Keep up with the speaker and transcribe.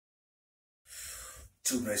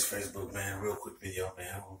Too nice Facebook, man. Real quick video,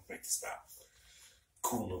 man. I'm gonna make this about a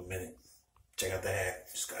cool little minute. Check out the hat.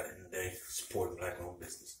 Just got it in today. Supporting black-owned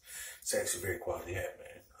business. It's actually a very quality hat,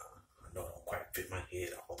 man. I know it don't quite fit my head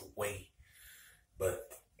all the way,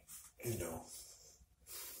 but you know,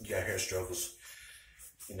 you got hair struggles.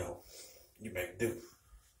 You know, you make do.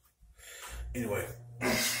 Anyway,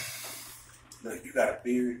 look, you got a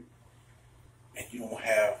beard and you don't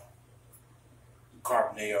have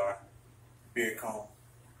CarbonAR beard comb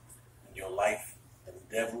in your life, the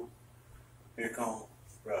devil beard comb,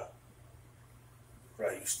 bruh,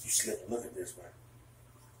 you slip. Look at this, man.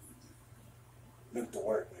 Look at the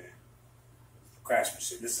work, man.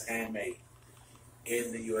 Craftsmanship. This is handmade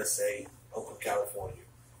in the USA, Oakland, California.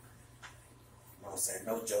 You know what I'm saying?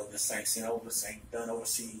 No joke. This ain't sent over. This ain't done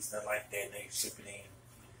overseas. Nothing like that. They ship it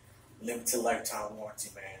in. Limited lifetime warranty,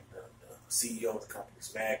 man. The CEO of the company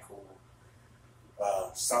is mad cool.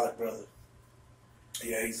 Solid brother.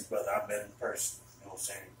 Yeah, he's a brother. I met him in person. You know what I'm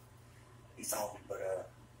saying? He's on me, but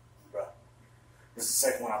bro, this is the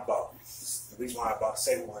second one I bought. The reason why I bought the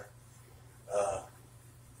second one,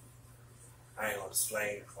 I ain't gonna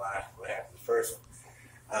explain what happened the first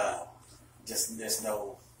one. Just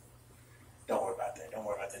know, don't worry about that. Don't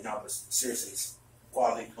worry about that. No, but seriously, it's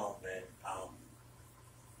quality comb, man.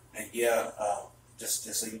 And yeah, just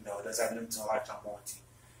so you know, it does have limited lifetime warranty.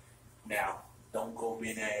 Now, don't go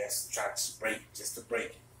being an ass and try to break it just to break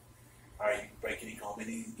it. All right, you can break any comb.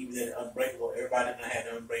 Even that unbreakable, everybody done had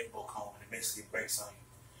an unbreakable comb, and it basically breaks on you.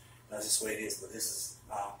 That's just the way it is. But this is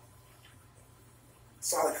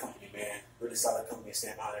solid company, man. Really solid company.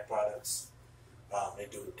 Stand behind their products. They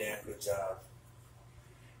do a damn good job.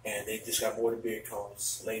 And they just got more than beard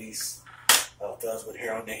combs. Ladies, fellas with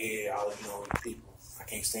hair on their head, all of you know, people. I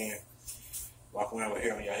can't stand walking around with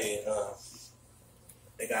hair on your head.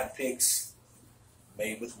 They got picks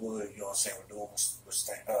made with wood, you know what I'm saying, renewable,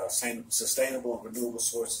 sustainable and renewable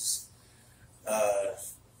sources,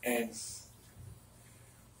 and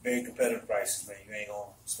very competitive prices, man. You ain't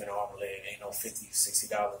gonna spend an arm and leg. Ain't no $50,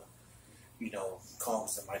 $60, you know,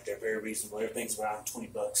 combs and like they're very reasonable. Everything's around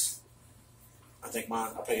 $20. I think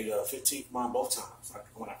mine, I paid $15 for mine both times.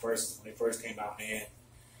 When they first came out, man,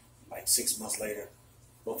 like 6 months later,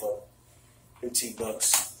 both of them,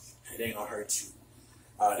 $15. It ain't gonna hurt you.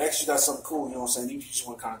 Next, you got something cool, you know what I'm saying? You just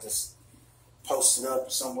want to kind of just post it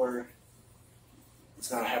up somewhere. It's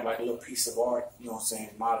going to have like a little piece of art, you know what I'm saying?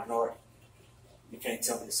 Modern art. You can't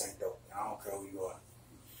tell me this ain't dope. I don't care who you are.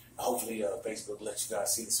 Hopefully, Facebook lets you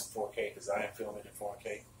guys see this in 4K because I am filming in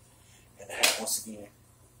 4K. And the hat, once again,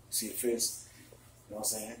 see it fits. You know what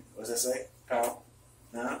I'm saying? What does that say? Power?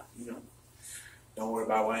 Nah, you know. Don't worry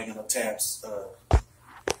about why I ain't got no tabs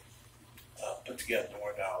put together. Don't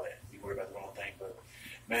worry about all that. You worry about the wrong thing, but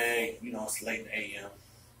man, you know, it's late in the AM.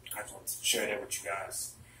 I just want to share that with you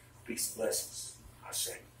guys. Peace and blessings. I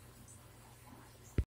say.